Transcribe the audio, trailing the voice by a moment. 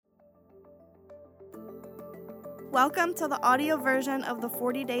Welcome to the audio version of the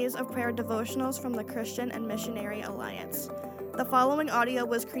 40 Days of Prayer devotionals from the Christian and Missionary Alliance. The following audio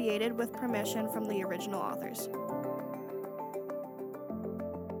was created with permission from the original authors.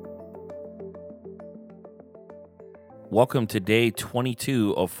 Welcome to day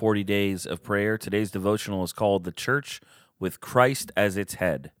 22 of 40 Days of Prayer. Today's devotional is called The Church with Christ as its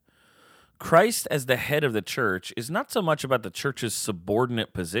Head. Christ as the head of the church is not so much about the church's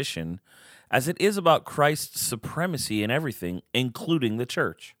subordinate position as it is about Christ's supremacy in everything, including the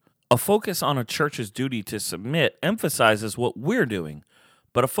church. A focus on a church's duty to submit emphasizes what we're doing,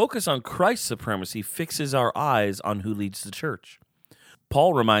 but a focus on Christ's supremacy fixes our eyes on who leads the church.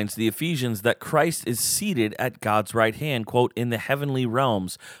 Paul reminds the Ephesians that Christ is seated at God's right hand, quote, in the heavenly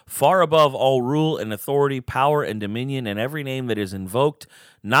realms, far above all rule and authority, power and dominion, and every name that is invoked,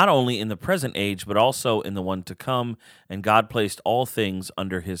 not only in the present age, but also in the one to come, and God placed all things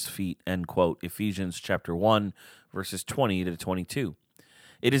under his feet, end quote, Ephesians chapter 1, verses 20 to 22.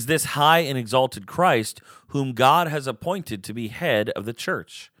 It is this high and exalted Christ whom God has appointed to be head of the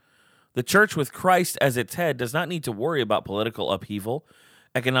church. The church with Christ as its head does not need to worry about political upheaval,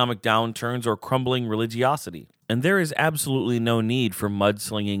 economic downturns, or crumbling religiosity. And there is absolutely no need for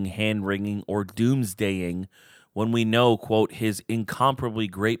mudslinging, hand-wringing, or doomsdaying when we know, quote, his incomparably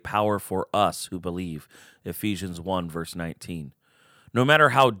great power for us who believe, Ephesians 1, verse 19. No matter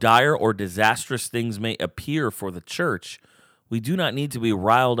how dire or disastrous things may appear for the church, we do not need to be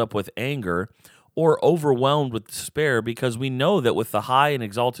riled up with anger or overwhelmed with despair, because we know that with the high and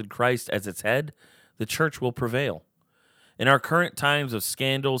exalted Christ as its head, the church will prevail. In our current times of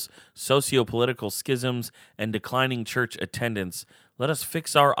scandals, socio-political schisms, and declining church attendance, let us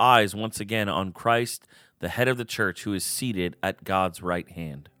fix our eyes once again on Christ, the head of the church, who is seated at God's right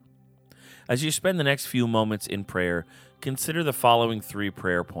hand. As you spend the next few moments in prayer, consider the following 3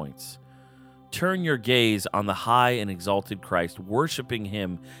 prayer points. Turn your gaze on the high and exalted Christ, worshiping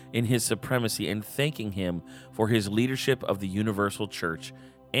him in his supremacy and thanking him for his leadership of the universal church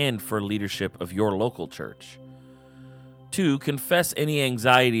and for leadership of your local church. 2, confess any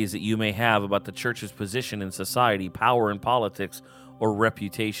anxieties that you may have about the church's position in society, power in politics, or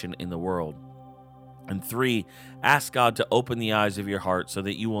reputation in the world. And 3, ask God to open the eyes of your heart so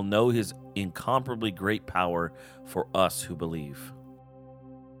that you will know his incomparably great power for us who believe.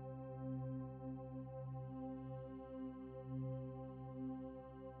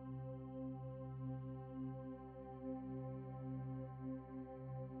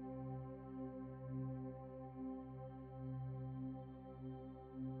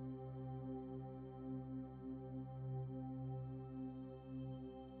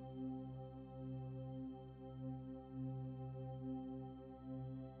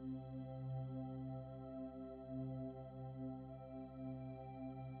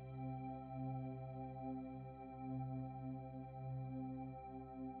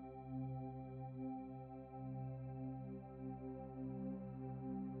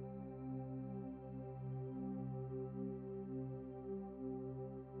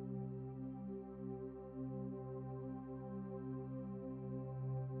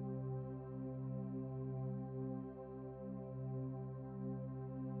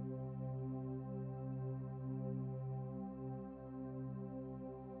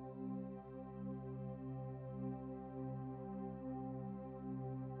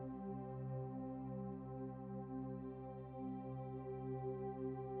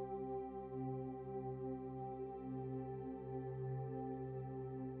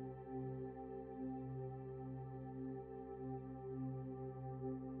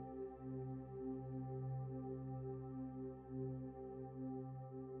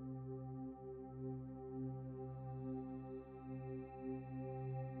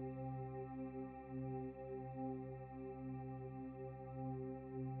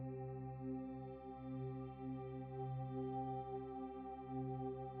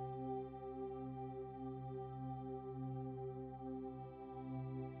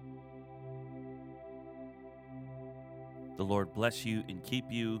 The Lord bless you and keep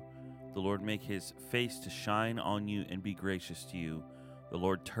you. The Lord make his face to shine on you and be gracious to you. The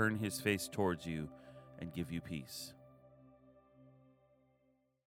Lord turn his face towards you and give you peace.